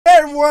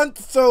everyone,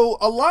 so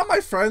a lot of my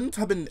friends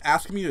have been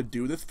asking me to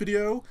do this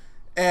video,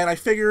 and I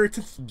figured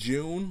since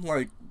June,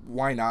 like,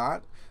 why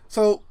not?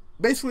 So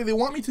basically they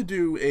want me to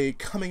do a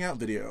coming out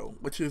video,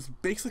 which is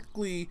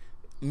basically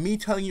me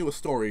telling you a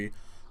story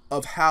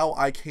of how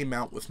I came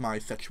out with my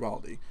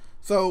sexuality.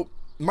 So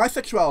my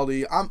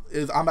sexuality, I'm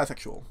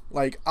bisexual.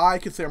 Like, I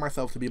consider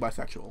myself to be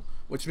bisexual,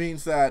 which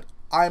means that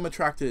I am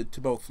attracted to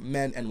both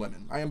men and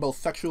women. I am both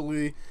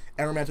sexually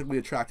and romantically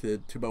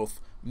attracted to both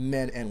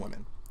men and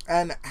women.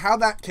 And how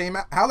that came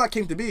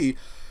to be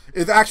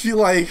is actually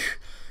like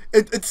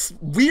it's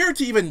weird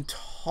to even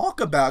talk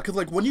about, because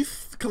like when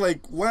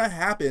it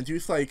happens, you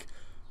just like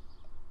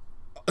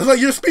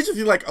your speech is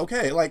like,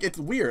 okay, like it's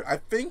weird. I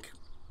think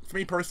for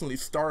me personally,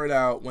 started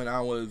out when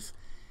I was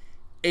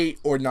 8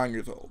 or 9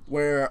 years old,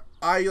 where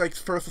I like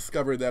first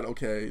discovered that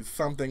okay,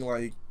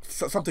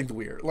 something's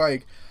weird.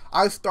 Like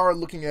I started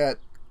looking at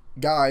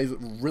guys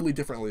really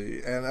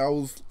differently, and I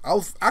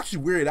was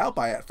actually weirded out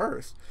by it at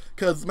first,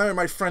 because remember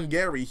my friend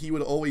Gary, he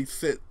would always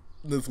sit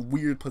in this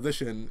weird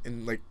position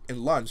in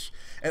lunch,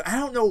 and I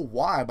don't know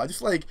why, but I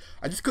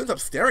just couldn't stop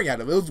staring at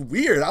him. It was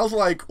weird. I was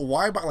like,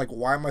 why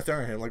am I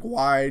staring at him? Like,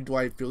 why do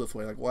I feel this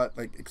way? Like what?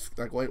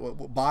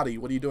 What body?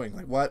 What are you doing?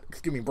 Like what?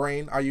 Excuse me,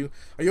 brain, are you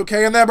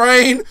okay in that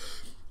brain?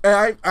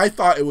 And I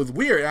thought it was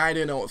weird, and I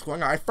didn't know what was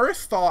going on. I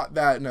first thought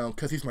that,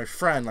 because he's my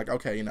friend, like,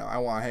 okay, I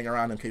want to hang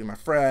around him because he's my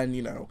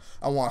friend,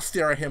 I want to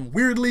stare at him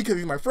weirdly because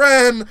he's my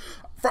friend.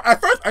 At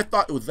first, I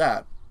thought it was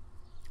that.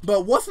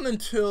 But it wasn't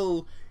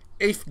until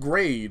 8th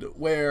grade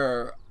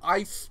where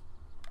it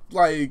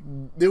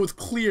was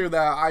clear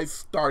that I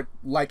start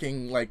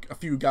liking, like, a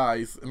few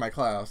guys in my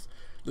class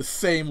the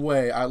same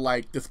way I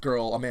liked this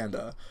girl,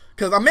 Amanda.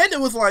 Because Amanda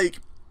was, like,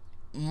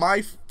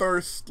 my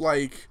first,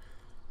 like...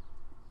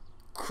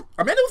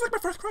 Amanda was like my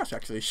first crush,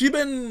 actually.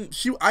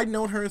 I'd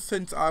known her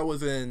since I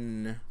was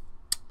in,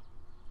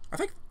 I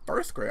think,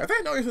 1st grade. I think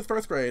I known her since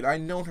 1st grade.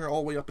 I'd known her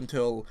all the way up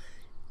until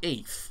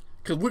 8th.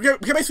 Because we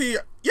basically,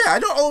 yeah, I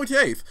know her all the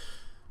way to 8th.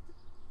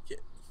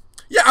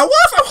 Yeah, I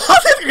was.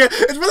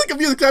 It's really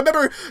confusing, because I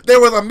remember there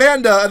was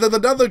Amanda, and then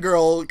another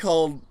girl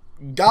called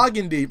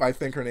Goggendeep, I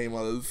think her name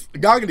was.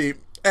 Goggendeep,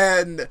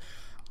 and...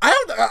 I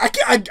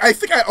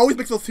think I always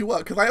mix those two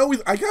up, because I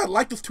kind of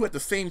like those two at the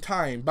same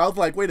time, but I was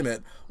like, wait a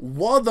minute,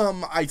 one of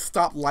them I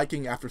stopped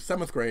liking after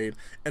 7th grade,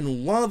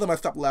 and one of them I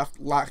stopped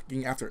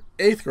liking after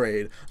 8th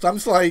grade, so I'm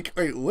just like,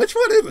 wait, which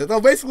one is it?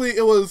 So basically,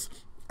 it was,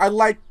 I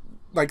liked,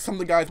 like, some of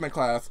the guys in my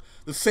class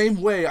the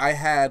same way I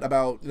had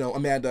about,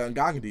 Amanda and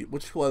Gandhi,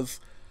 which to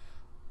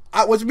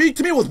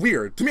me was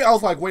weird. To me, I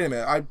was like, wait a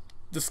minute,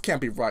 this can't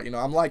be right,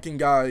 I'm liking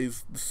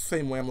guys the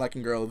same way I'm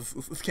liking girls,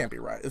 this can't be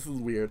right, this is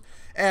weird,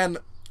 and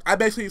I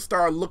basically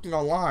started looking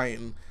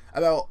online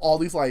about all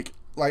these, like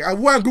I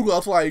went on Google, I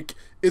was like,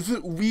 is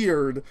it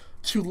weird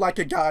to like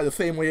a guy the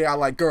same way I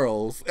like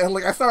girls? And,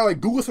 like, I started,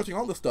 like, Google searching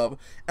all this stuff,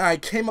 and I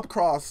came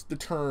across the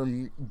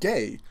term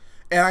gay.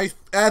 And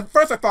at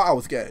first I thought I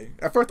was gay.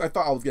 Because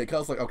I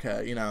was like,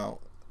 okay,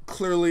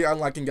 clearly I'm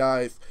liking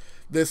guys.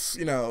 This,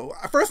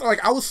 at first,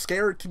 like, I was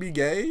scared to be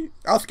gay.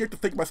 I was scared to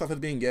think of myself as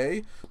being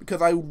gay, because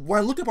when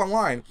I looked up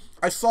online,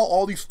 I saw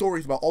all these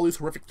stories about all these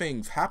horrific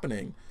things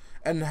happening,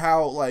 and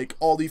how, like,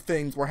 all these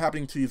things were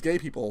happening to these gay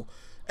people.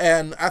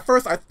 And at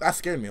first, that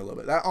scared me a little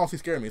bit. That honestly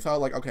scared me. So I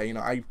was like, okay,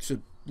 I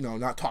should,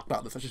 not talk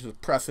about this. I should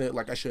suppress it.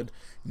 Like, I should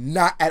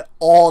not at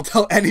all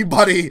tell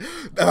anybody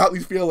about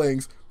these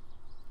feelings.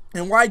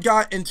 And when I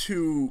got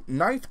into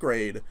 9th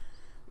grade,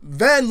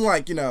 then,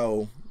 like,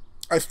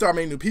 I started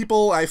meeting new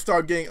people. I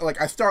started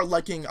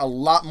liking a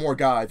lot more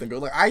guys than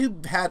girls. Like, I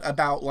had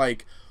about,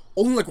 like,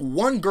 only, like,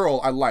 one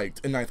girl I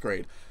liked in 9th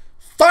grade.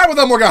 5 of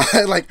them were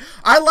guys. Like,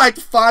 I liked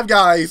 5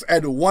 guys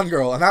and 1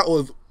 girl, and that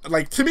was,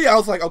 like, to me, I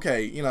was like,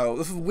 okay,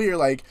 this is weird,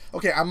 like,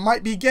 okay, I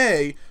might be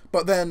gay,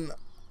 but then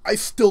I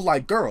still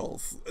like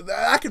girls.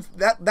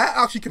 That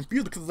actually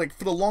confused me, because, like,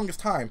 for the longest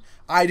time,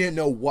 I didn't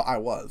know what I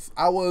was.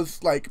 I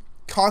was, like,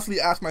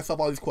 constantly asking myself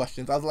all these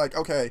questions. I was like,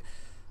 okay,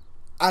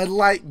 I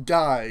like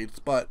guys,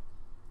 but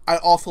I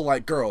also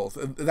like girls.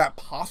 Is that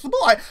possible?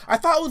 I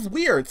thought it was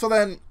weird. So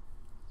then,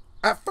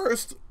 at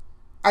first,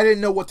 I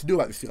didn't know what to do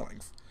about these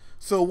feelings.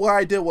 So what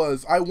I did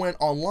was, I went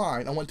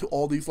online, I went to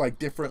all these, like,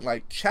 different,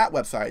 like, chat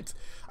websites.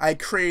 I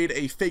created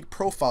a fake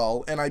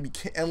profile, and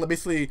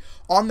basically,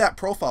 on that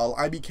profile,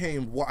 I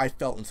became what I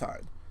felt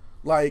inside.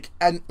 Like,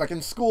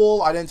 in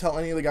school, I didn't tell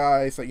any of the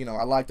guys that,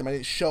 I liked them. I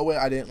didn't show it.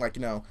 I didn't,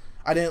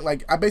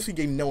 I basically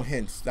gave no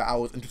hints that I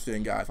was interested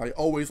in guys. I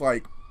always,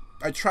 like,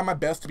 I try my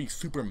best to be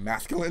super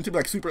masculine, to be,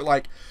 like,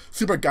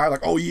 super guy,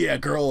 like, oh yeah,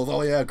 girls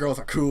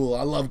are cool,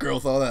 I love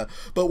girls, all that.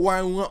 But when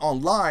I went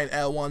online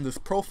and I won this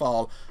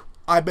profile,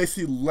 I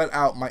basically let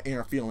out my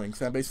inner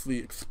feelings, and I basically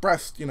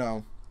expressed,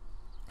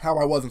 how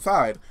I was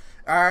inside.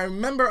 I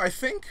remember, I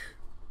think,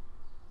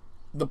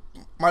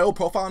 my old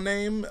profile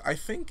name, I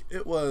think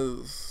it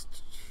was,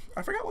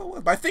 I forgot what it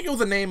was, but I think it was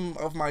the name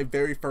of my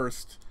very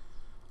first,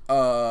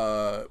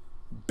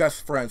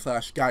 best friend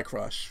 / guy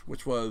crush,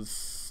 which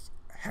was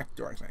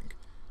Hector, I think.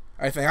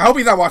 I hope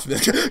he's not watching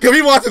this, because if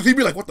he watches this, he'd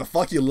be like, what the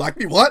fuck, you like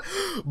me, what?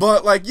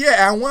 But, like,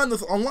 yeah, I went on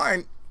this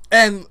online,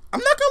 And I'm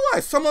not gonna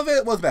lie, some of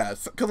it was bad.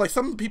 Because, like,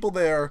 some people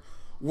there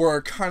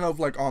were kind of,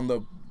 like, on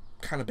the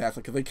kind of bad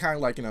side. Because they kind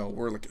of, like, you know,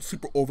 were, like,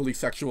 super overly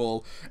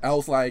sexual. I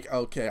was like,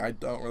 okay, I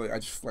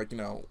just, like, you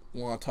know,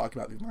 want to talk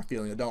about my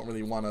feelings. I don't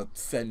really want to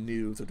send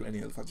news or do any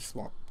of this. I just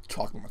want to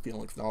talk about my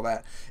feelings and all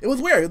that. It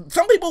was weird.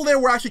 Some people there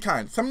were actually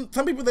kind. Some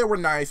people there were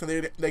nice. And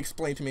they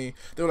explained to me,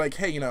 they were like,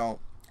 hey, you know,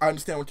 I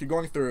understand what you're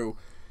going through.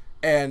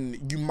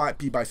 And you might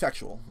be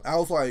bisexual. I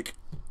was like,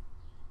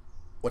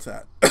 what's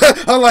that?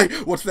 I'm like,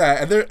 what's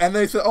that? And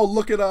they said, oh,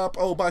 look it up.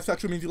 Oh,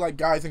 bisexual means you like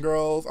guys and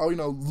girls. Oh, you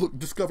know,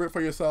 discover it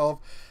for yourself.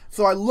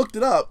 So I looked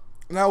it up,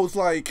 and I was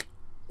like,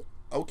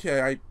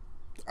 okay,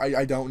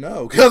 I don't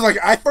know. Because, like,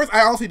 at first,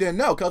 I honestly didn't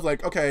know. Because,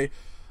 like, okay,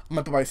 I'm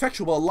not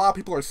bisexual, but a lot of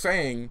people are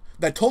saying,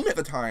 that told me at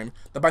the time,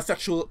 that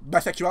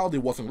bisexuality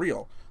wasn't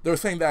real. They were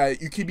saying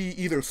that you could be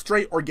either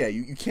straight or gay.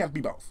 You can't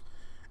be both.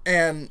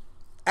 And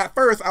at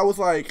first, I was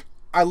like,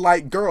 I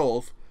like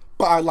girls,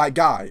 but I like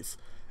guys.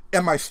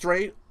 Am I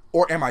straight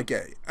or am I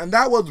gay? And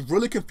that was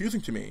really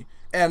confusing to me.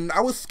 And I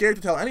was scared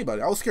to tell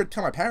anybody. I was scared to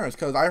tell my parents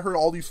because I heard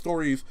all these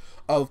stories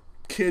of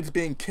kids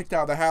being kicked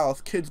out of the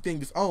house, kids being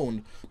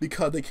disowned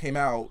because they came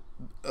out,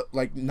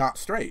 like, not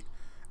straight.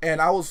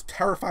 And I was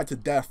terrified to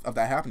death of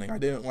that happening. I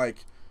didn't,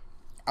 like,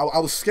 I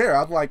was scared.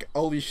 I was like,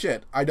 holy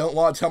shit, I don't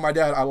want to tell my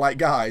dad I like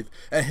guys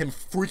and him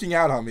freaking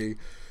out on me.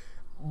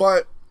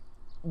 But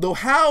though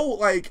how,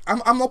 like,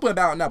 I'm open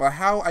about it now, but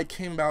how I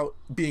came about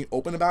being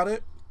open about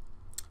it,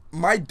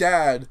 my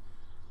dad,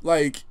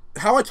 like,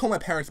 how I told my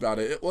parents about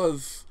it, it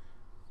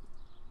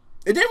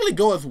didn't really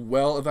go as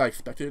well as I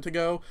expected it to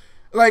go.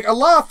 Like, a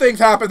lot of things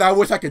happened that I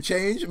wish I could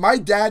change. My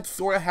dad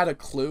sort of had a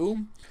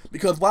clue,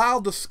 because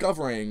while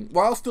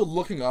still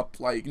looking up,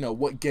 like, you know,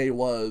 what gay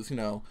was, you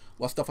know,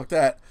 what stuff like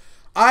that,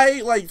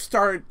 I, like,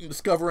 started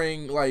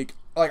discovering, like,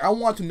 I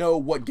wanted to know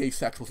what gay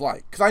sex was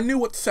like. Because I knew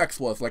what sex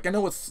was. Like, I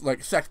know what,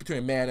 like, sex between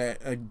a man and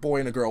a boy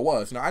and a girl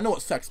was. You know, I know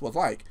what sex was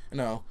like, you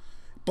know.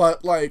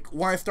 But, like,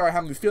 when I started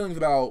having these feelings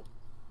about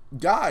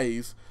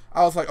guys,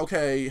 I was like,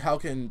 okay, how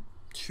can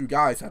two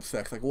guys have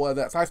sex? Like, what is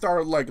that? So I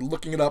started, like,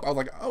 looking it up. I was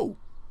like, oh,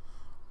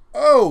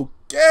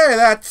 okay,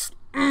 that's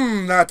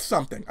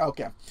something.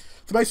 Okay.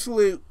 So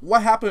basically,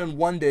 what happened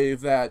one day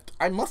is that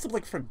I must have,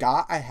 like,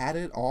 forgot I had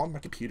it on my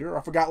computer.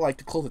 I forgot, like,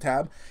 to close the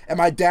tab. And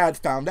my dad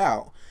found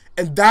out.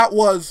 And that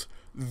was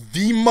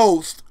the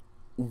most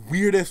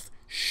weirdest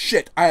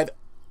shit I have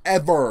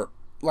ever,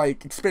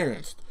 like,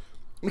 experienced.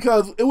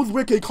 Because it was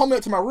weird, 'cause he called me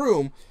up to my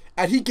room,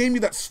 and he gave me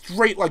that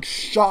straight, like,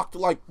 shocked,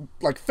 like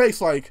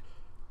face, like,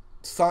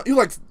 son, he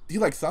like,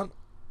 son,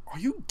 are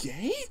you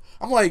gay?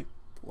 I'm like,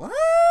 what?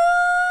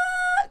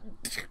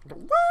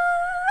 What?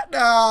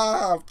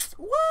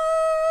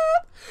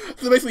 What?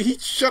 So basically, he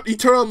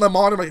turned on the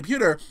monitor on my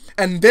computer,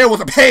 and there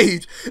was a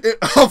page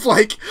of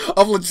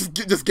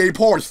just gay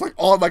porn, just, like,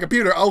 on my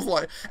computer. I was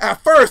like,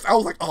 at first, I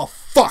was like, oh,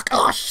 fuck,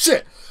 oh,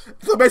 shit.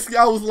 So basically,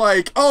 I was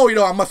like, oh, you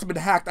know, I must have been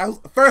hacked.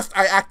 First,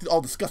 I acted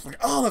all disgusted, like,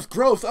 oh, that's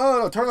gross,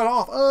 oh, turn that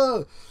off,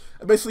 oh.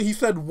 And basically, he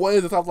said, what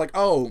is this? I was like,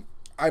 oh,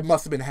 I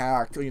must have been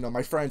hacked. You know,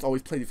 my friends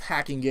always play these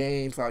hacking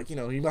games. Like, you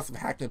know, he must have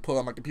hacked and put it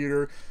on my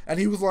computer. And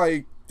he was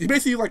like, he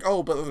basically like,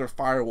 oh, but there's a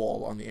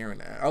firewall on the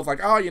internet. I was like,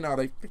 oh, you know,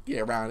 they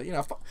get around it. You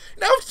know,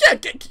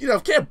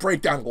 can't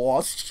break down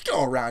walls. Just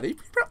go around it.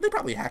 They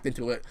probably hacked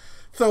into it.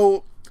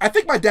 So I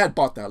think my dad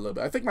bought that a little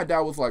bit. I think my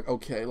dad was like,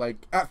 okay. Like,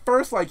 at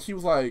first, like, he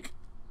was like,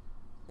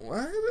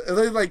 what? And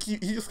then, like, he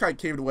just kind of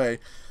caved away.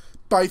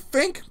 But I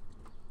think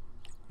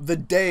the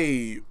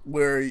day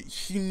where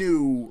he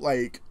knew,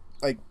 like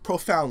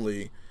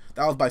profoundly,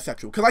 that I was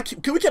bisexual.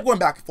 Because we kept going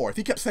back and forth.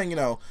 He kept saying, you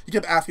know, he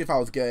kept asking if I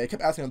was gay. He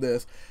kept asking him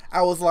this.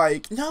 I was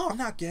like, no, I'm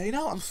not gay.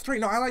 No, I'm straight.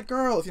 No, I like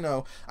girls, you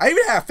know. I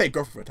even had a fake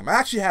girlfriend for a time. I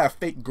actually had a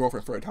fake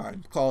girlfriend for a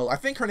time. Called, I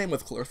think her name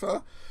was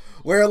Clarissa.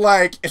 Where,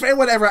 like, if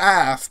anyone ever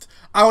asked,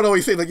 I would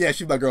always say, like, yeah,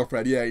 she's my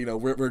girlfriend. Yeah, you know,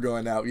 we're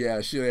going out.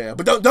 Yeah, yeah.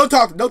 But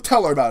don't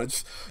tell her about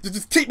it.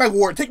 Just take my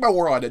word. Take my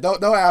word on it.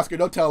 Don't ask her.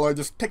 Don't tell her.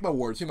 Just take my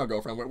word. She's my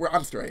girlfriend.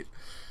 I'm straight.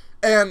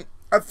 And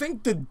I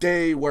think the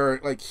day where,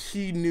 like,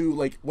 he knew,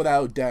 like,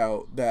 without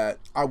doubt that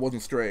I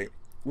wasn't straight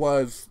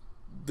was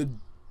the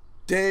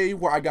day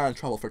where I got in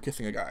trouble for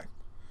kissing a guy.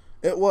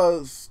 It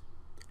was,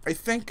 I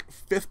think,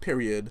 5th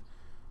period,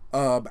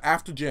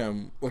 after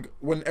gym, like,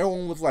 when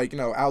everyone was, like, you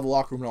know, out of the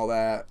locker room and all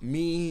that,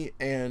 me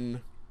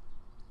and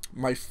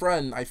my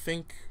friend, I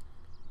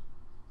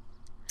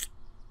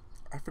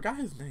forgot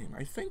his name.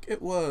 I think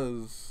it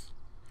was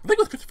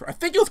Christopher. I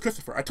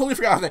totally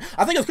forgot his name.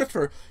 I think it was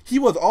Christopher. He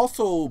was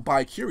also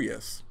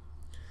bi-curious.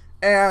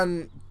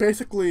 And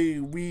basically,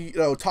 we, you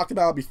know, talked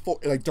about it before,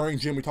 like, during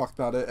gym, we talked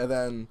about it, and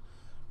then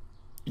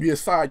we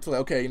decided to,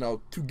 like, okay, you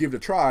know, to give it a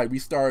try, we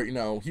start, you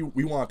know,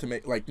 we wanted to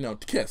make, like, you know,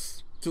 to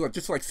kiss. To, like,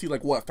 just, like, see,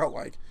 like, what it felt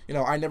like. You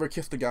know, I never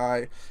kissed a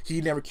guy. He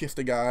never kissed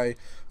a guy.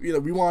 You know,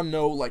 we want to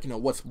know, like, you know,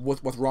 what's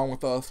wrong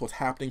with us, what's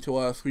happening to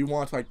us. We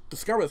want to, like,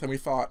 discover this, and we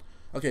thought,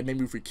 okay,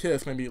 maybe if we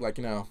kiss, maybe, like,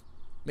 you know,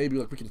 maybe,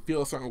 like, we can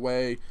feel a certain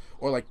way,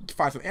 or, like,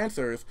 find some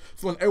answers.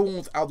 So when everyone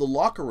was out of the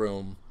locker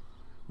room,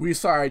 we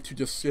decided to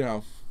just, you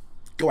know,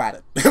 go at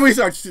it. We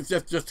started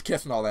just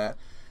kiss and all that.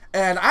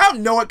 And I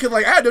don't know it, because,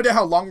 like, I had no idea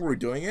how long we were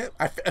doing it.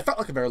 It felt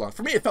like a very long,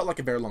 for me, it felt like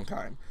a very long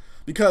time.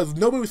 Because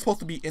nobody was supposed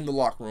to be in the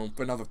locker room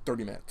for another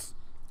 30 minutes.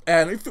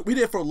 And we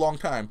did it for a long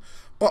time.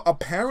 But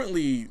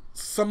apparently,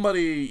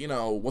 somebody, you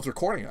know, was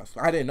recording us.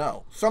 I didn't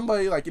know.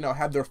 Somebody, like, you know,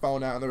 had their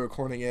phone out and they're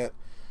recording it.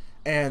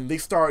 And they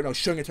start, you know,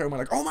 showing it to everyone,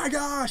 like, oh my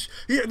gosh,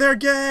 they're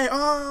gay.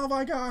 Oh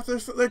my gosh,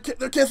 they're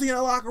kissing in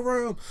the locker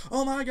room.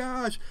 Oh my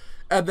gosh.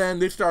 And then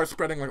they start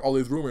spreading, like, all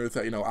these rumors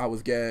that, you know, I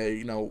was gay,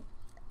 you know,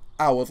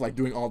 I was, like,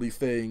 doing all these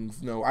things,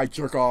 you know, I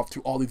jerk off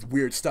to all these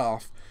weird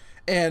stuff.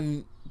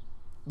 And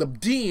the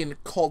dean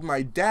called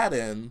my dad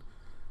in,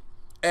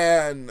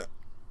 and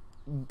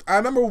I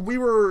remember we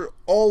were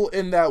all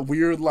in that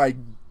weird, like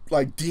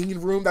dean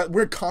room, that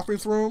weird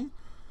conference room.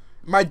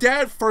 My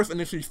dad first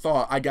initially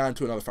thought I got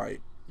into another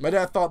fight. My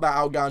dad thought that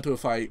I got into a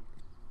fight,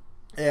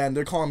 and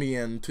they're calling me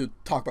in to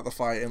talk about the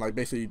fight and, like,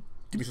 basically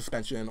give me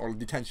suspension or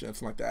detention,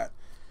 something like that.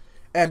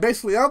 And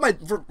basically, that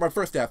was my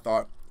first dad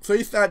thought. So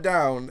he sat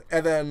down,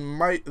 and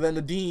then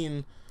the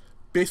dean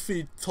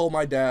basically told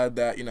my dad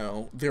that, you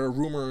know, there are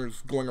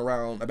rumors going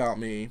around about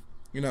me,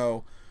 you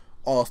know,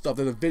 all stuff.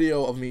 There's a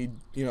video of me,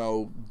 you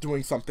know,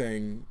 doing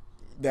something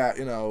that,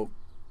 you know,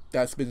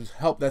 that's been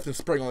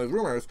spreading all these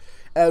rumors.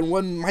 And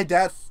when my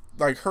dad,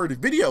 like, heard the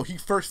video, he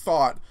first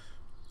thought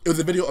it was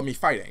a video of me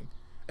fighting.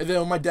 And then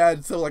when my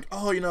dad said, like,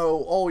 who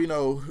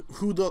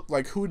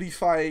did he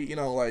fight? You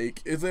know,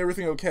 like, is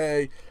everything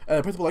okay? And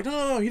the principal was like,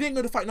 no, he didn't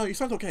go to fight. No, your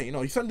son's okay. You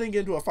know, your son didn't get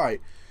into a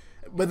fight.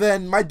 But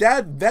then my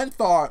dad then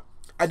thought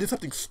I did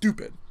something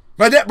stupid.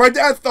 My dad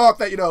thought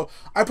that, you know,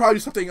 I probably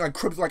did something like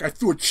cryptic, like I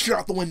threw a chair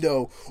out the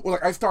window, or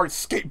like I started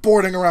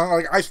skateboarding around,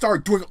 like I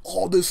started doing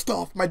all this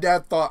stuff. My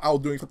dad thought I was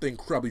doing something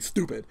incredibly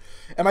stupid.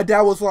 And my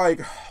dad was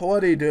like,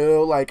 what did he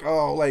do? Like,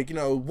 oh, like, you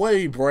know, what did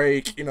he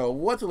break? You know,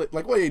 what did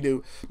he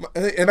do?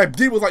 And my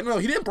dad was like, no,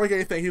 he didn't break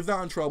anything. He's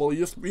not in trouble. We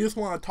just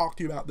want to talk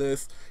to you about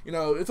this. You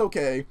know, it's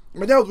okay.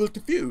 And my dad was really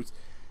confused.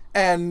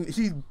 And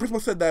he pretty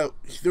much said that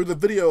there was a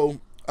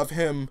video of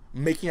him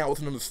making out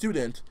with another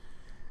student,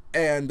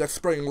 and that's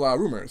spreading a lot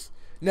of rumors.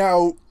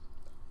 Now,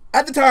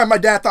 at the time, my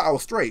dad thought I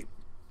was straight.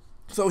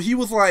 So he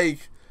was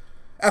like,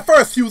 at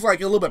first, he was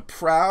like a little bit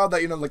proud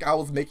that, you know, like I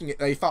was making it,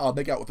 that he thought I'd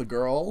make out with a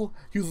girl.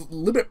 He was a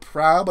little bit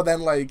proud, but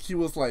then, like, he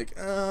was like,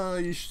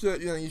 you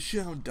should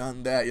have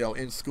done that, you know,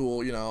 in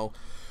school, you know.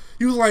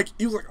 He was like,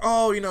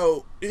 oh, you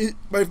know,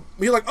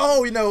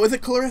 oh, you know, is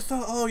it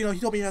Clarissa? Oh, you know, he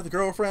told me he has a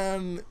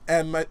girlfriend.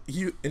 And my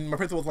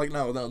principal was like,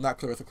 no, not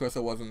Clarissa.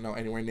 Clarissa wasn't, no,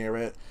 anywhere near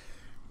it.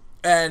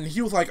 And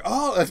he was like,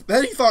 oh,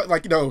 then he thought,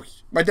 like, you know,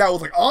 my dad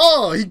was like,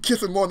 oh, he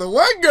kissing more than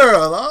one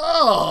girl.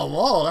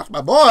 Oh, that's my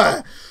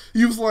boy.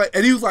 He was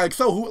like,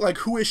 so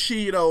who is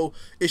she? You know,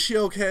 is she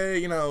okay?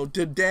 You know,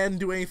 did Dan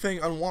do anything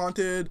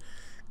unwanted?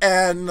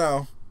 And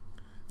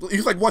he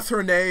was like, what's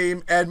her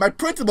name? And my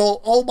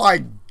principal, oh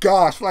my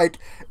gosh, like,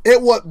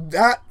 it was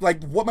that,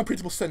 like, what my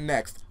principal said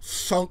next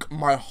sunk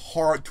my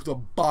heart to the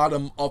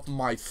bottom of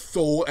my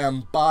soul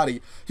and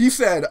body. He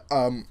said,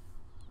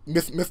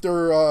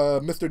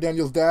 Mr.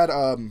 Daniel's dad,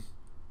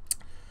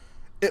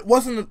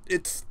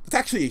 it's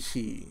actually a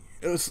he.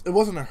 It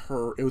wasn't a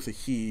her, it was a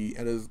he,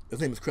 and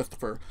his name is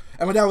Christopher.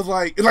 And my dad was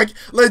like,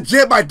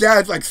 legit, my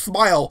dad's, like,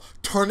 smile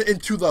turned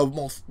into the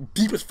most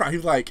deepest frown. He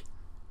was like,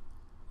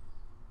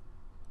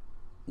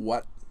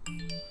 what?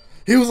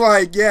 He was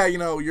like, yeah, you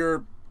know,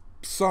 your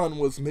son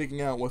was making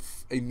out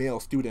with a male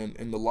student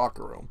in the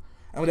locker room.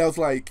 And my dad was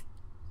like,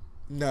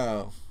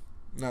 no,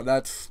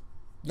 that's...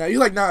 No, he's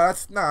like,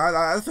 that's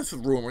just a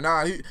rumor.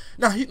 My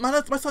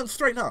son's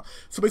straight now.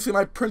 So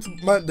basically,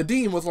 the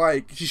dean was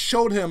like, he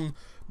showed him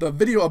the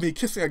video of me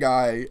kissing a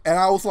guy, and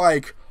I was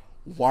like,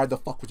 why the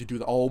fuck would you do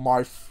that? Oh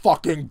my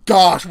fucking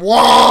gosh,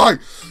 why?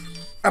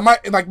 And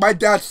my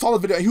dad saw the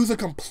video, and he was in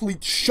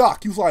complete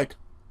shock. He was like,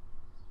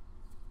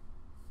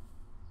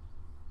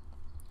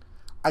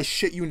 I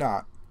shit you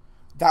not,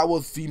 that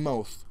was the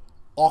most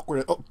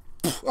awkward.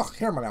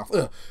 Hair in my mouth.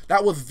 Ugh.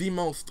 That was the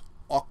most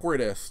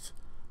awkwardest,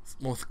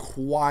 most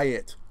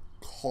quiet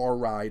car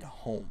ride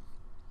home.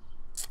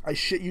 I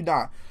shit you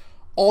not.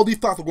 All these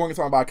thoughts were going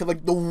through my body, because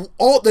like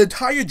the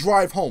entire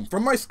drive home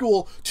from my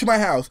school to my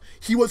house,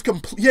 he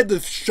had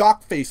this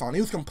shock face on.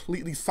 He was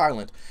completely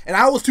silent, and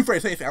I was too afraid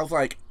to say anything. I was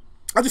like,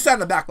 I just sat in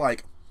the back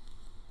like,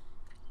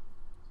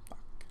 fuck.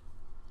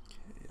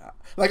 Yeah.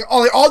 Like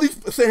all these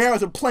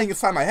scenarios are playing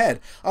inside my head.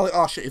 I was like,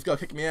 oh shit, he's gonna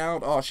kick me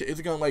out. Oh shit, is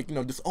he gonna, like, you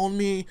know, disown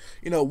me?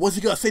 You know, what's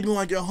he gonna say to me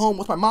when I get home?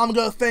 What's my mom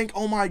gonna think?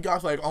 Oh my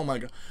gosh, like, oh my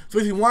god. So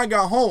basically, when I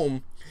got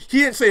home, he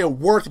didn't say a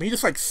word to me. He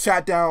just, like,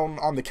 sat down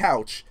on the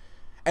couch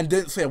and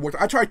didn't say a word.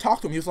 I tried to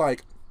talk to him. He was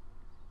like,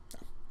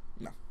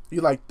 no.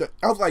 I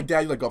was like,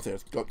 Dad, you, like, go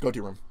upstairs. Go to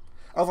your room.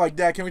 I was like,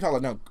 Dad, can we talk?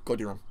 Like, no, go to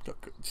your room.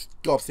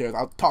 Go upstairs.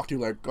 I'll talk to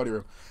you later. Go to your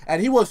room.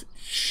 And he was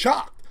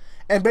shocked.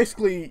 And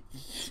basically,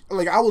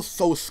 like, I was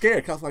so scared,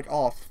 because I was like,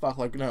 oh, fuck,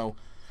 like, no.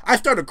 I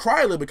started crying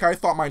a little bit because I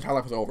thought my entire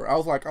life was over. I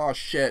was like, oh,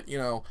 shit, you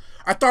know.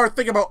 I started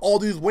thinking about all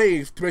these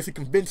ways to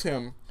basically convince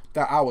him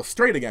that I was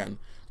straight again,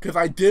 because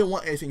I didn't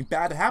want anything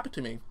bad to happen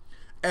to me.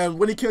 And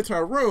when he came to my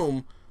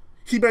room,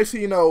 he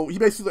basically,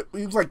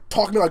 he was like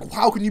talking to me like,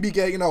 how can you be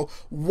gay?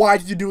 Why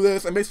did you do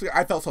this? And basically,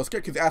 I felt so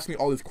scared because he asked me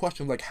all these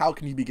questions like, how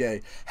can you be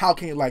gay? How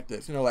can you like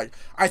this? Like,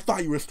 I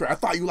thought you were straight. I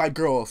thought you like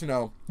girls.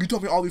 You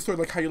told me all these stories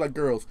like how you like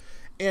girls.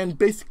 And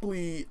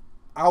basically,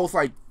 I was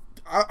like,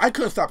 I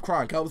couldn't stop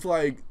crying. I was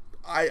like,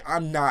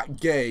 I'm not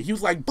gay. He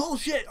was like,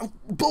 bullshit,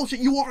 bullshit,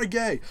 you are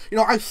gay.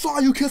 I saw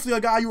you kissing a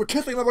guy, you were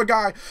kissing another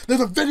guy.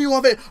 There's a video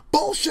of it.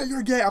 Bullshit,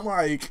 you're gay. I'm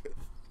like,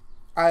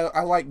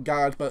 I like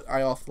guys, but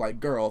I also like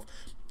girls.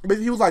 But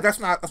he was like, that's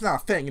not a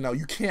thing.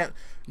 You can't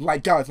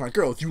like guys and like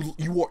girls.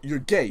 You're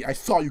gay. I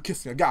saw you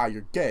kissing a guy.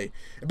 You're gay.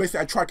 And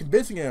basically, I tried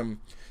convincing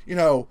him,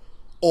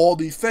 all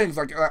these things.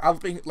 Like I was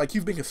being like, he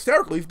was being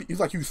hysterical. He's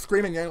like, he was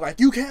screaming and like,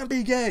 you can't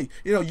be gay.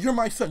 You're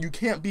my son. You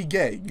can't be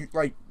gay.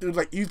 He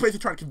was basically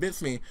trying to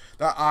convince me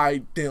that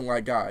I didn't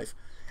like guys.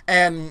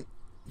 And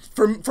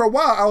for a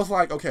while, I was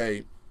like,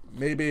 okay,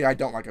 maybe I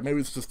don't like it. Maybe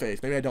it's just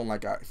face. Maybe I don't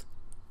like guys.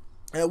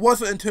 And it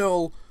wasn't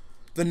until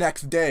the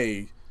next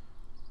day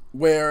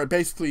where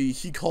basically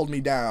he called me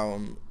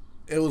down.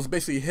 It was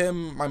basically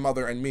him, my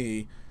mother, and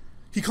me.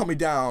 He called me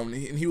down,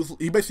 and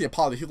he basically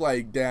apologized. He was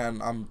like,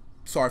 Dan, I'm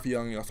sorry for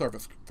yelling,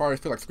 sorry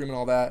for like screaming and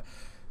all that.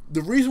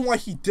 The reason why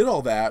he did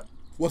all that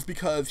was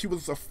because he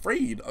was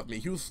afraid of me.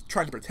 He was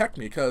trying to protect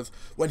me, because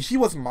when he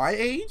was my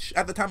age,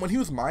 at the time when he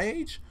was my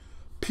age,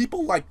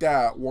 people like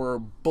that were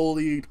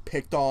bullied,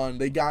 picked on,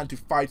 they got into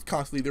fights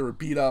constantly, they were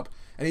beat up,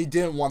 and he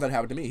didn't want that to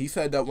happen to me. He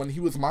said that when he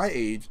was my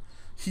age,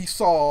 he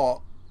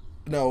saw,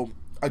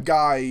 a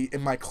guy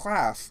in my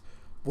class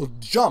was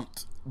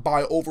jumped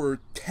by over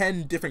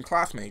 10 different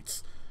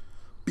classmates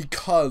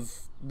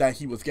because that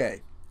he was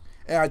gay.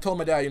 And I told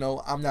my dad,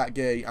 I'm not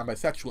gay, I'm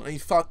bisexual. And he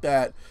thought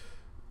that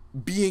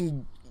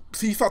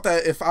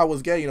if I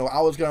was gay,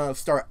 I was gonna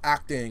start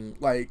acting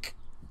like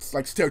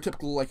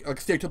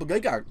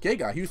stereotypical gay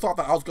guy. He thought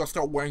that I was gonna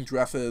start wearing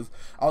dresses,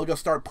 I was gonna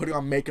start putting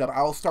on makeup,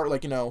 I was start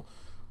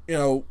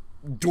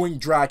doing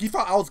drag. He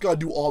thought I was gonna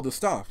do all this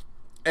stuff.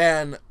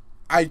 And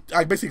I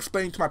basically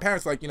explained to my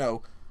parents, like,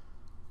 I'm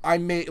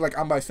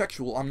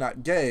bisexual, I'm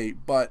not gay,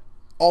 but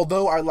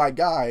although I like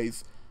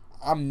guys,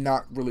 I'm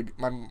not really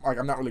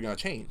gonna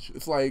change.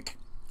 It's like,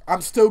 I'm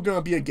still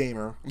gonna be a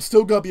gamer, I'm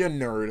still gonna be a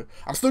nerd,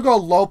 I'm still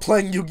gonna love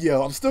playing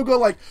Yu-Gi-Oh! I'm still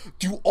gonna,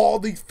 do all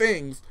these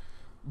things,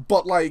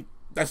 but,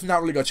 that's not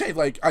really gonna change.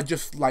 I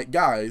just like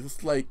guys.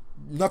 It's like,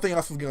 nothing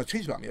else is gonna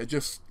change about me. I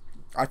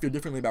feel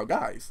differently about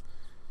guys.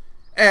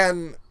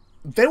 And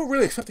they were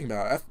really accepting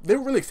about it.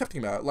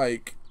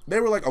 They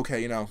were like,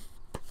 okay,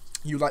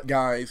 you like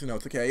guys,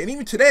 it's okay. And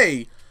even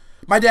today,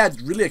 my dad's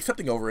really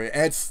accepting over it,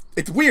 and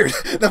it's weird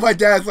that my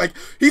dad's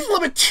he's a little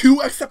bit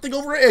too accepting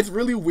over it. It's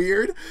really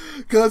weird,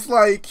 because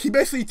he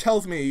basically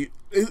tells me,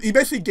 he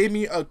basically gave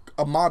me a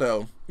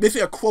motto,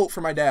 basically a quote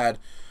from my dad,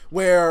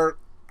 where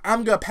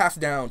I'm gonna pass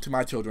down to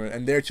my children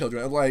and their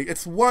children.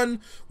 It's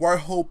one where I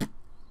hope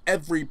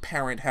every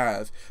parent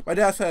has. My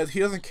dad says he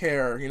doesn't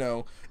care,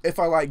 if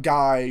I like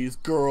guys,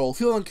 girls,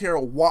 he doesn't care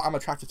what I'm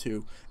attracted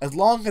to, as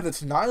long as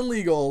it's not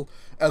illegal,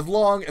 as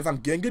long as I'm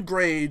getting good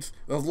grades,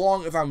 as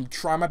long as I'm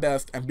trying my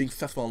best and being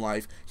successful in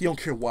life. He don't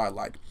care what I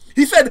like.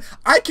 He said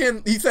I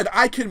can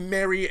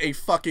marry a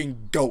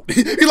fucking goat.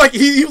 He was like,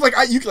 you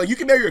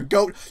can marry a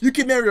goat, you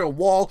can marry a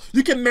wall,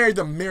 you can marry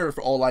the mirror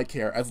for all I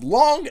care, as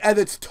long as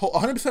it's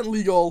 100%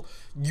 legal,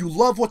 you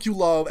love what you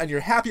love, and you're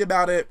happy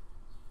about it.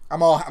 I'm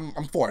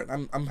for it.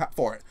 I'm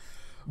for it.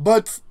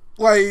 But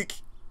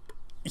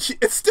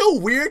it's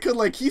still weird,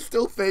 because he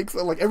still thinks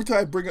that every time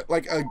I bring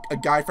a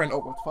guy friend, oh,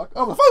 what the fuck?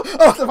 Oh, my phone!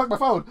 Oh, fuck, my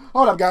phone!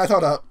 Hold up, guys,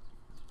 hold up.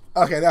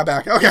 Okay, now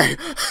back. Okay.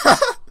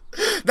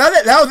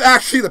 that was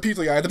actually the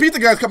pizza guy. The pizza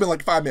guy's coming in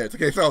 5 minutes.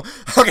 Okay, so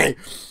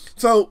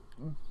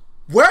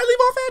where I leave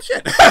off that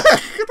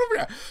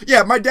shit?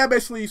 Yeah, my dad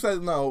basically says,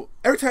 no,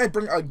 every time I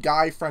bring a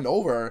guy friend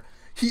over,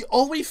 he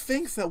always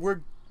thinks that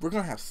we're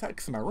gonna have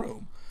sex in my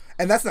room.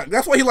 And that's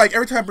why he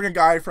every time I bring a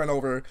guy friend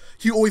over,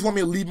 he always wants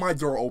me to leave my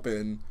door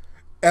open.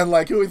 And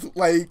he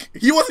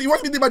wants me to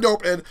leave my door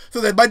open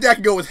so that my dad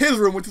can go with his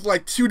room, which is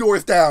 2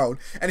 doors down,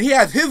 and he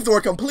has his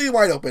door completely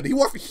wide open. He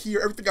wants to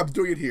hear everything I'm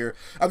doing in here.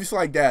 I'm just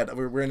like, Dad,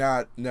 we're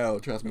not. No,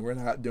 trust me, we're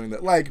not doing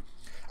that.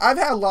 I've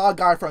had a lot of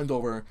guy friends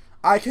over.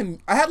 I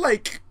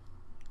had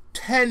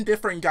 10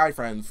 different guy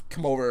friends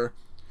come over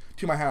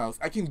to my house.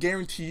 I can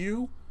guarantee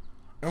you,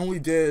 I only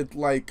did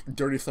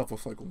dirty stuff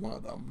with one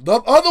of them.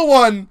 The other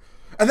one,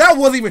 and that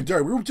wasn't even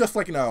dirty. We were just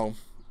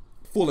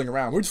fooling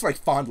around. We're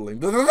just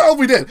fondling. That's all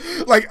we did.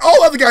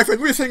 All other guy friends,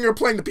 we were sitting here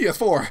playing the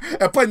PS4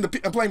 and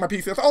playing my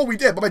PC. That's all we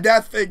did. But my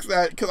dad thinks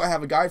that because I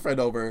have a guy friend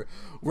over,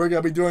 we're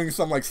gonna be doing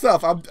some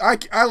stuff. I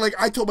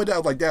told my dad, I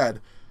was like,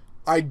 Dad,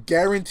 I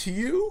guarantee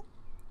you,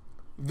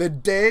 the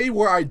day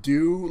where I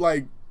do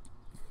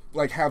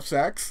have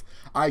sex,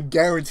 I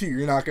guarantee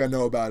you're not gonna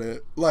know about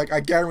it.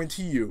 I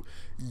guarantee you,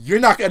 you're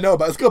not gonna know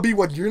about it. It's gonna be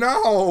when you're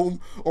not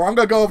home, or I'm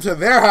gonna go up to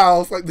their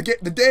house. Like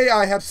the day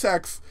I have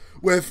sex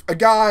with a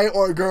guy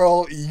or a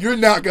girl, you're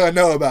not gonna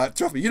know about it.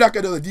 Trust me, you're not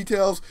gonna know the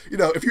details. You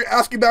know, if you're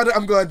asking about it,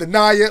 I'm gonna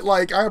deny it.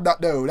 Like, I'm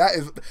not. No, that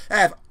is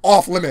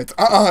off limits.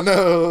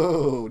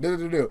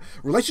 No.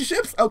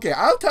 Relationships? Okay,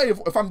 I'll tell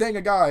you if I'm dating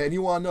a guy and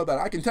you want to know about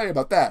it. I can tell you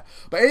about that.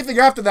 But anything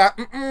after that,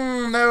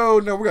 no,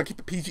 we're gonna keep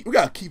it PG. We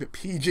gotta keep it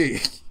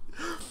PG.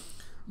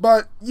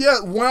 But yeah,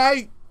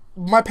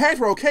 my parents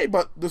were okay,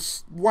 but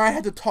when I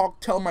had to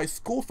tell my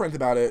school friends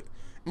about it,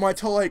 when I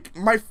told like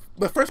my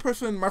first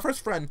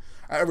friend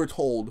I ever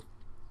told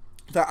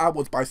that I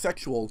was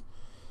bisexual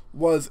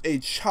was a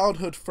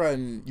childhood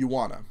friend,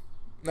 Yuana.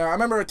 Now, I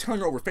remember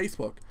telling her over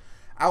Facebook,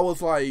 I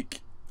was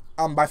like,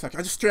 I'm bisexual.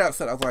 I just straight out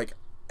said, I was like,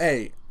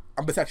 hey,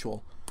 I'm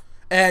bisexual.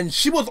 And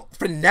she was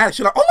fanatic.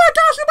 She was like, oh my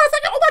gosh, you're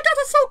bisexual. Oh my gosh,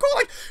 that's so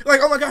cool.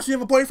 Like, oh my gosh, you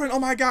have a boyfriend. Oh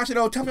my gosh,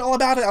 tell me all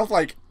about it. I was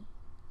like,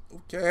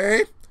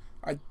 okay.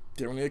 I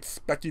didn't really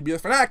expect you to be a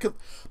fanatic.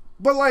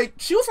 But, like,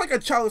 she was like a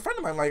childhood friend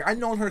of mine. Like, I've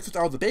known her since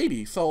I was a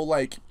baby. So,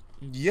 like,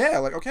 yeah,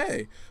 like,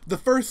 okay. The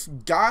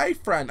first guy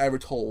friend I ever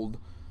told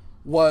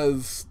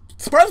was,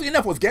 surprisingly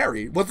enough, was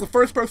Gary. Was the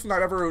first person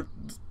I've ever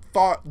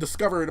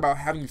discovered about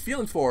having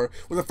feelings for,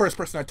 was the first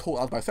person I told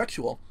I was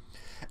bisexual.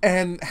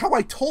 And how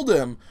I told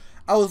him,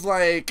 I was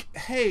like,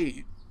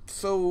 hey,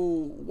 so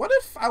what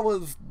if I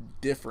was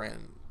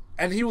different?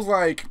 And he was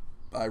like,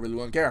 I really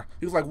wouldn't care.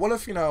 He was like, what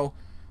if,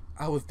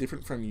 I was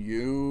different from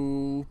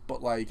you,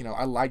 but like,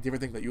 I like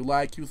different things that you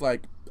like? He was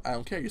like, I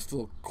don't care, you're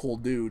still a cool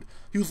dude.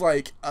 He was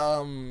like,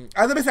 I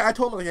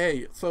told him, like,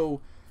 hey,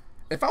 so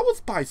if I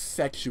was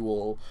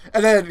bisexual,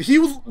 and then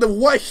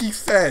what he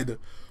said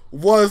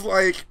was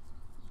like,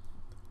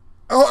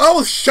 I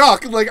was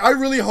shocked. Like, I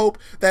really hope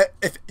that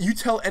if you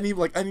tell any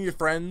of your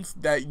friends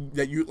that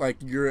you, like,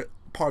 you're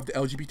part of the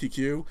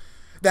LGBTQ,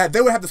 that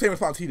they would have the same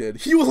response he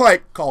did. He was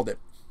like, called it.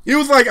 He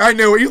was like, I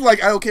knew it. He was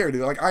like, I don't care,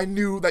 dude. Like, I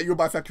knew that you were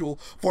bisexual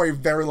for a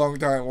very long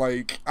time.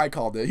 Like, I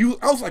called it.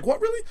 I was like, what,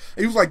 really?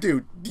 And he was like,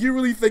 dude, do you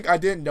really think I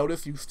didn't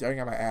notice you staring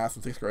at my ass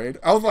in 6th grade?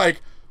 I was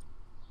like,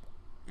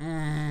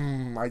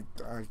 I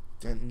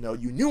didn't know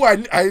you knew. I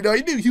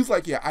knew. He was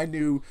like, yeah, I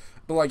knew.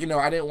 But, like,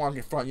 I didn't want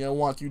to confront you. I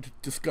want you to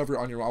discover it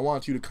on your own. I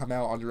want you to come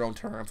out on your own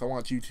terms. I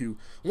want you to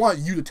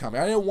tell me.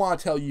 I didn't want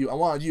to tell you. I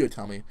wanted you to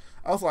tell me.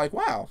 I was like,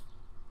 wow,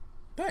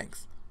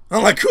 thanks.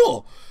 I'm like,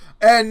 cool.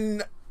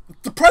 And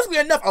surprisingly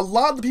enough, a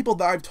lot of the people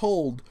that I've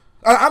told,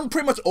 I'm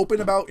pretty much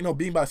open about,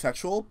 being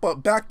bisexual,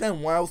 but back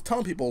then when I was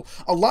telling people,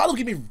 a lot of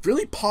them gave me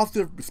really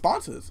positive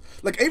responses.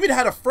 Like, I even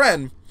had a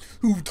friend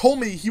who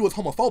told me he was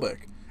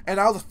homophobic, and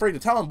I was afraid to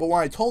tell him, but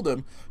when I told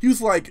him, he was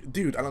like,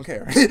 dude, I don't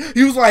care.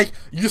 He was like,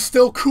 you're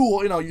still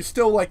cool, you're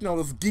still like,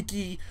 this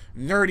geeky,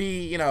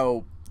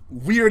 nerdy,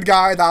 weird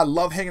guy that I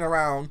love hanging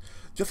around.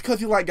 Just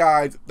because you like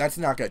guys, that's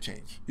not gonna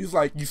change. He was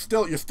like, you're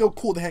still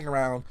cool to hang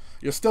around.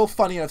 You're still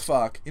funny as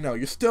fuck.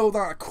 You're still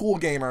not a cool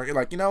gamer. You're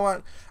like, you know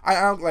what? I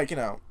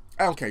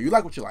don't care. You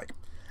like what you like.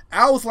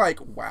 I was like,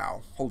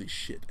 wow, holy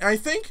shit. And I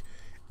think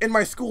in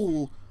my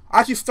school, I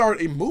actually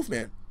started a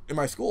movement in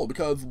my school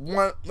because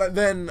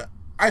then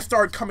I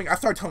started telling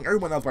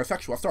everyone that I was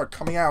bisexual. I started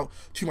coming out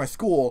to my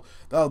school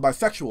that I was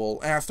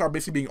bisexual, and I started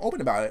basically being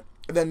open about it.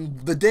 And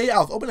then the day I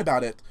was open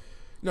about it,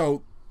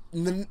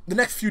 the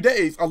next few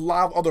days, a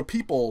lot of other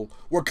people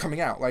were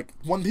coming out. Like,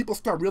 when people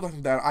start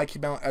realizing that I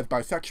came out as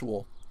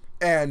bisexual,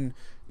 and,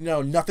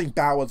 nothing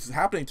bad was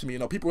happening to me,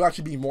 people were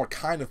actually being more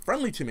kind and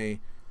friendly to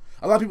me,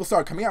 a lot of people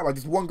started coming out. Like,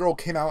 this one girl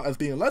came out as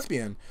being a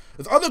lesbian.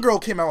 This other girl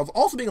came out as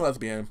also being a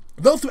lesbian.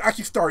 Those two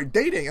actually started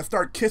dating and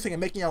started kissing and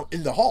making out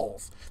in the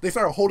halls. They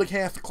started holding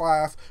hands to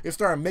class. They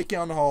started making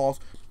out in the halls.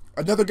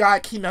 Another guy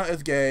came out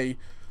as gay.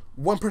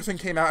 One person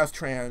came out as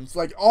trans.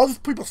 Like, all these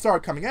people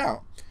started coming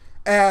out.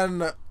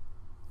 And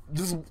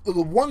the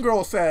one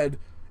girl said,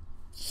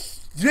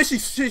 she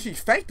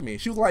thanked me.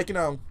 She was like,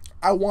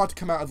 I want to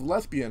come out as a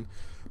lesbian,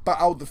 but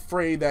I was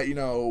afraid that,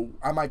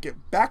 I might get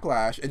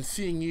backlash, and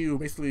seeing you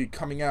basically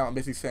coming out and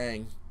basically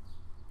saying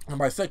I'm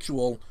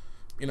bisexual,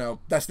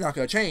 that's not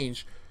going to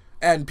change.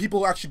 And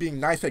people actually being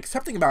nice and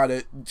accepting about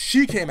it,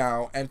 she came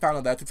out and found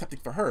out that's accepting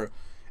for her.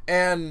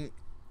 And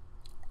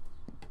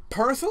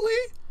personally,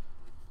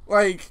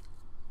 like,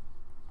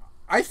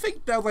 I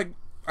think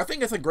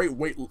it's a great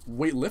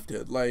weight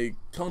lifted, like,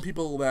 telling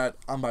people that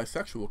I'm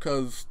bisexual,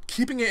 because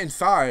keeping it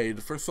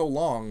inside for so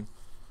long,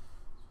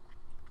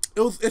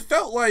 it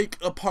felt like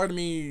a part of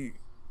me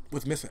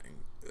was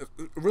missing.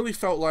 It really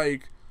felt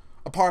like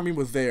a part of me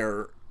was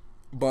there,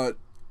 but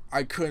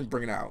I couldn't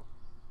bring it out.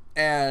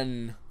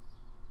 And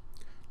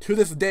to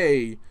this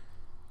day,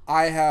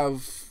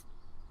 I've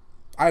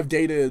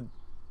dated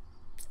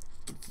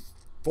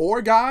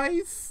 4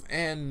 guys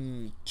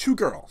and 2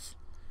 girls,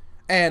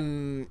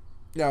 and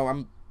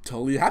I'm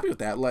totally happy with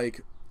that.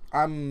 Like,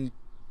 I'm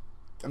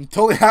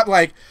totally happy.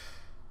 Like,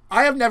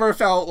 I have never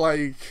felt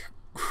like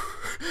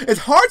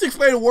it's hard to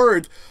explain in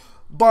words,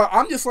 but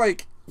I'm just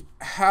like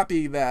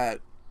happy that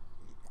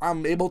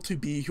I'm able to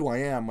be who I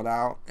am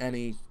without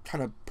any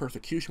kind of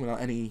persecution,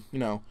 without any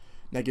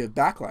negative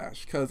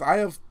backlash. Because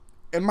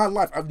in my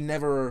life, I've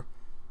never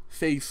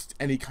faced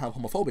any kind of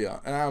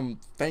homophobia, and I'm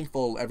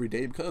thankful every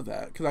day because of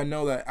that. Because I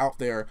know that out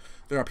there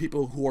are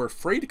people who are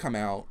afraid to come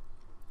out,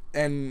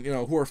 and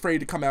who are afraid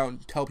to come out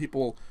and tell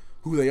people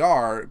who they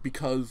are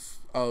because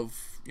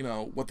of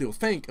what they'll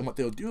think and what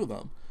they'll do to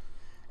them.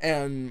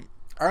 And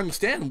I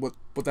understand what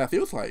that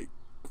feels like,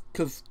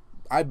 because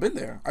I've been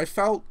there. I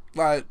thought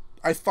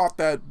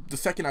that the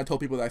second I told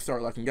people that I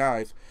started liking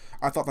guys,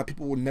 I thought that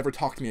people would never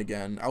talk to me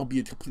again. I would be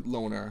a complete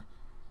loner.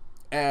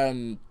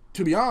 And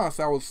to be honest,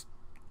 that was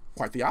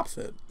quite the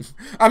opposite.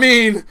 I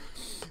mean,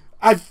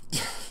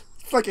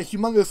 it's like a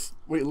humongous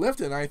weight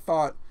lifted, and I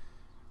thought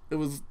it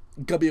was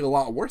gonna be a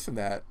lot worse than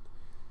that.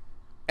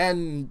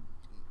 And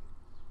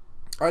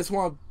I just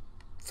want to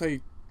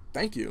say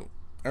thank you,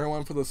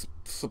 everyone, for the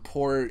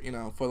support,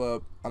 for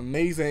the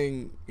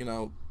amazing,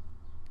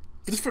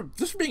 just for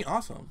being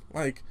awesome.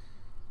 Like,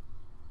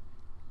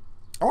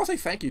 I want to say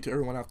thank you to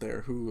everyone out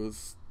there who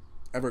was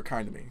ever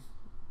kind to me.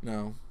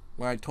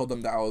 When I told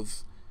them that I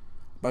was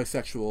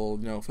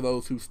bisexual, for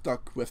those who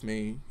stuck with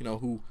me,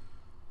 who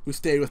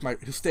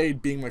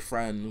stayed being my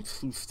friend,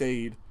 who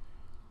stayed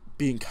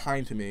being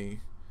kind to me.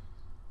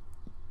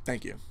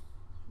 Thank you.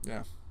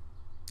 Yeah.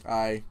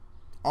 I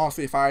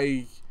honestly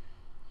wouldn't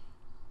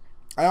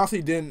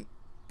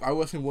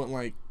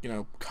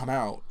come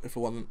out if it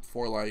wasn't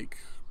for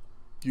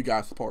you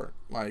guys' support.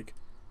 Like,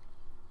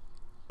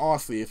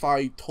 honestly, if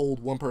I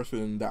told one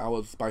person that I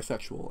was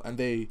bisexual and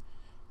they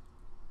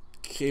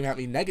came at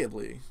me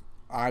negatively,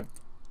 I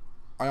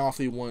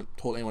honestly wouldn't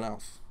told anyone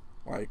else.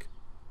 Like,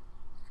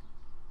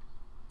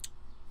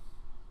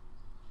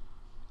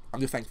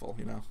 I'm just thankful,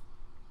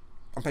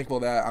 I'm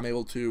thankful that I'm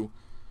able to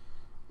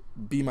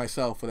be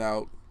myself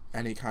without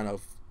any kind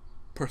of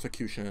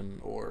persecution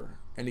or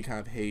any kind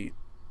of hate,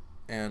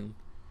 and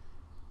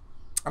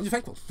I'm just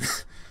thankful.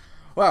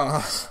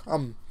 Well,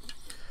 I'm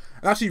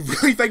actually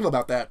really thankful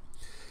about that.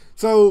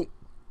 So,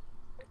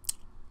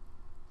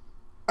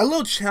 a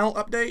little channel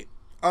update.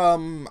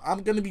 I'm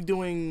gonna be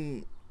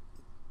doing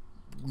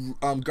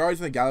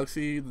Guardians of the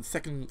Galaxy. The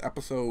second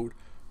episode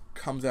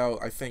comes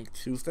out, I think,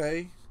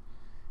 Tuesday,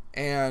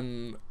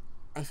 and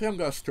I think I'm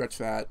gonna stretch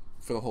that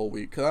for the whole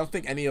week, because I don't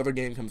think any other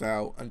game comes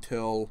out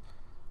until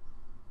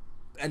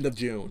end of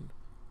June.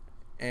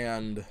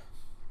 And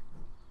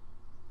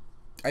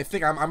I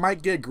think I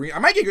might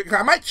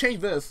change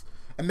this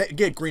and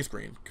get green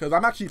screen, because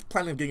I'm actually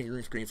planning on getting a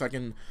green screen so I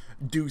can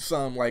do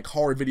some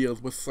horror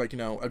videos with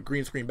a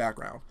green screen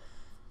background.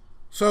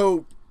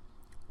 So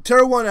to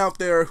everyone out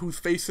there who's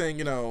facing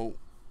who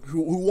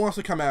wants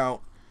to come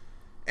out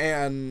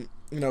and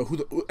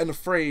and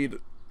afraid,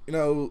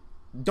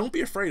 don't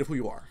be afraid of who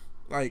you are.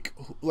 Like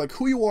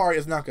who you are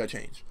is not gonna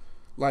change.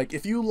 Like,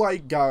 if you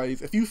like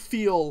guys, if you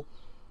feel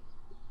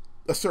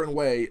a certain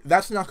way,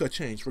 that's not gonna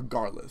change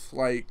regardless.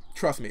 Like,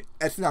 trust me,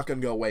 it's not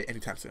gonna go away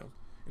anytime soon.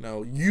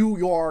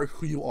 You are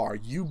who you are.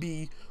 You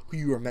be who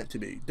you are meant to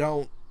be.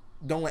 Don't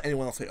let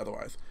anyone else say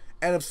otherwise.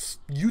 And if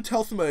you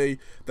tell somebody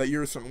that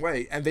you're a certain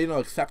way and they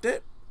don't accept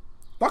it,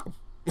 fuck them.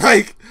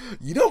 Like,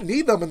 you don't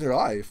need them in your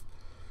life.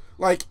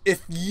 Like,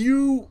 if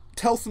you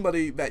tell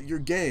somebody that you're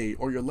gay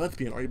or you're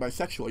lesbian or you're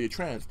bisexual or you're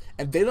trans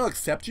and they don't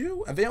accept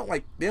you and they don't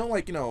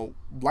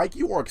like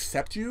you or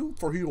accept you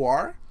for who you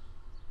are,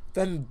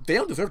 then they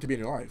don't deserve to be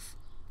in your life.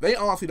 They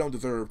honestly don't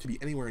deserve to be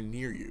anywhere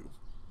near you,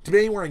 to be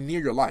anywhere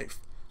near your life.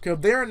 Because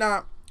if they're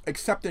not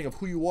accepting of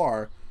who you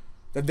are,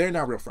 then they're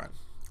not a real friend.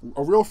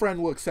 A real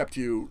friend will accept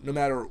you no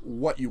matter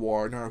what you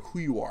are, no matter who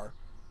you are.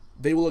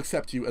 They will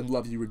accept you and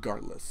love you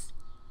regardless.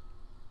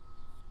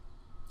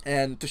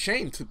 And it's a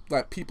shame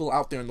that people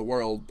out there in the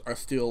world are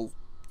still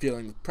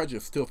feeling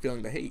prejudice, still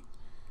feeling the hate.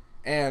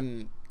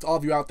 And to all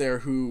of you out there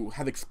who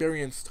have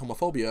experienced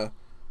homophobia,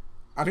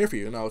 I'm here for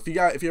you. If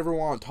you ever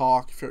want to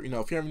talk, if you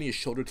ever need a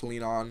shoulder to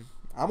lean on,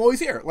 I'm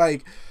always here.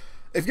 Like,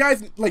 if you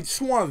guys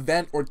just want to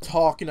vent or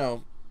talk,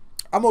 I'm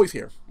always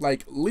here.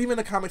 Like, leave in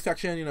the comment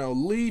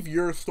section. Leave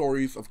your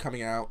stories of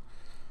coming out.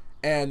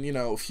 And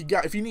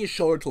if you need a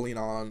shoulder to lean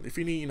on, if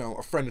you need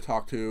a friend to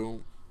talk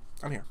to,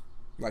 I'm here.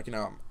 Like,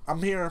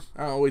 I'm here.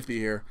 I'll always be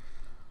here,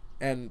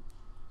 and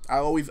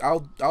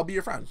I'll be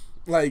your friend.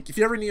 Like, if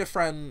you ever need a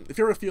friend, if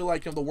you ever feel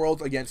like the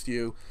world's against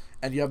you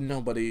and you have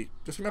nobody,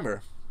 just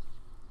remember,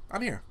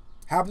 I'm here.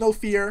 Have no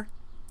fear,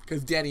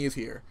 because Danny is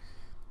here.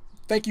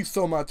 Thank you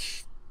so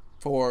much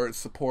for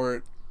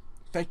support.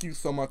 Thank you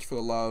so much for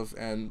the love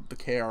and the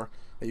care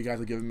that you guys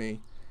have given me.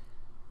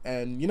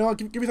 And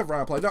give yourself a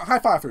round of applause. No, high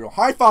five for you.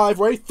 High five.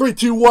 Ready? 3,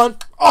 2, 1.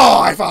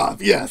 Oh, high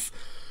five. Yes.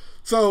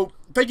 So,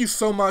 thank you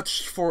so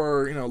much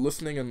for,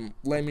 listening and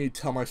letting me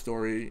tell my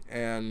story,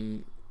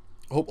 and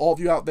I hope all of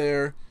you out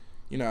there,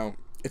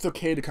 it's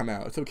okay to come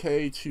out. It's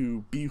okay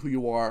to be who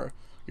you are.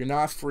 You're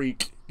not a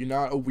freak. You're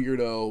not a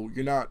weirdo.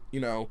 You're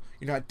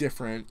not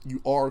different.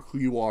 You are who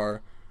you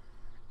are,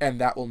 and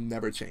that will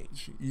never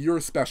change. You're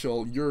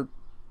special. You're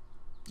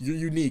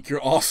unique.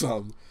 You're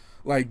awesome.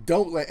 Like,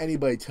 don't let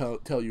anybody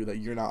tell you that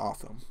you're not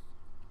awesome.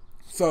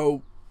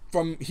 So,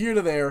 from here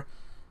to there,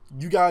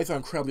 you guys are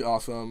incredibly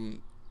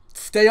awesome.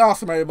 Stay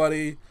awesome,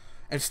 everybody,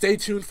 and stay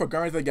tuned for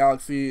Guardians of the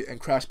Galaxy and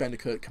Crash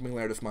Bandicoot coming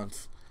later this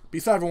month.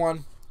 Peace out,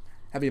 everyone.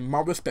 Have a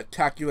marvelous,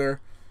 spectacular,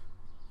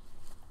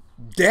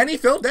 Danny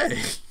filled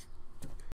day.